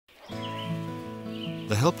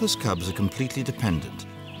The helpless cubs are completely dependent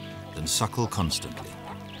and suckle constantly.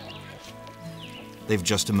 They've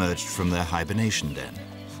just emerged from their hibernation den.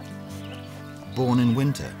 Born in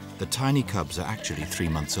winter, the tiny cubs are actually 3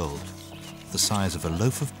 months old, the size of a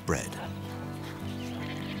loaf of bread.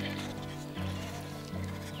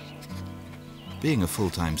 Being a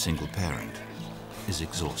full-time single parent is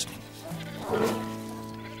exhausting.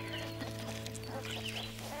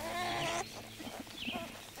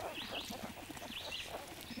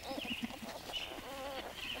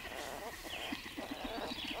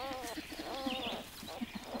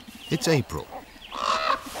 It's April.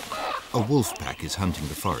 A wolf pack is hunting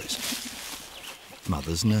the forest.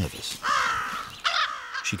 Mother's nervous.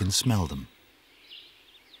 She can smell them.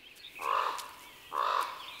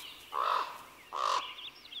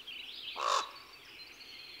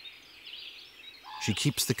 She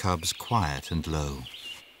keeps the cubs quiet and low.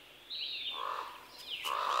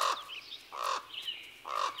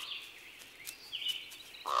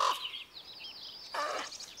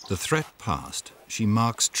 The threat past, she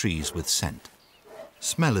marks trees with scent.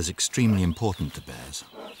 Smell is extremely important to bears.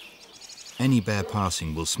 Any bear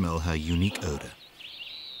passing will smell her unique odor,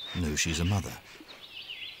 know she's a mother,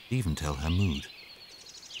 even tell her mood.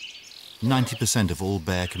 90% of all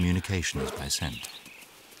bear communication is by scent.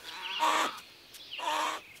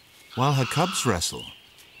 While her cubs wrestle,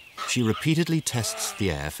 she repeatedly tests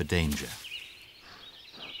the air for danger.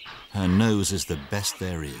 Her nose is the best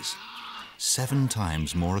there is, 7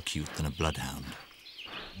 times more acute than a bloodhound.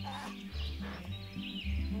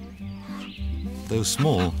 Though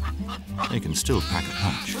small, they can still pack a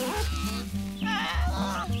punch.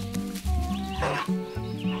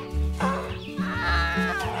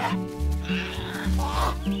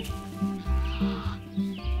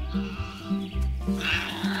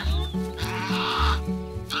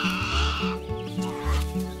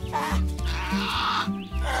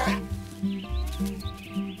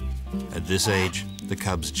 At this age, the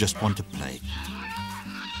cubs just want to play.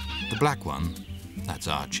 The black one, that's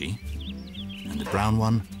Archie, and the brown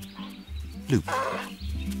one, Luke.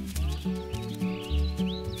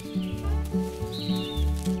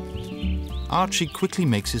 Archie quickly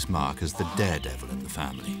makes his mark as the daredevil in the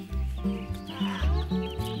family.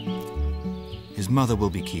 His mother will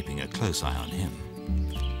be keeping a close eye on him.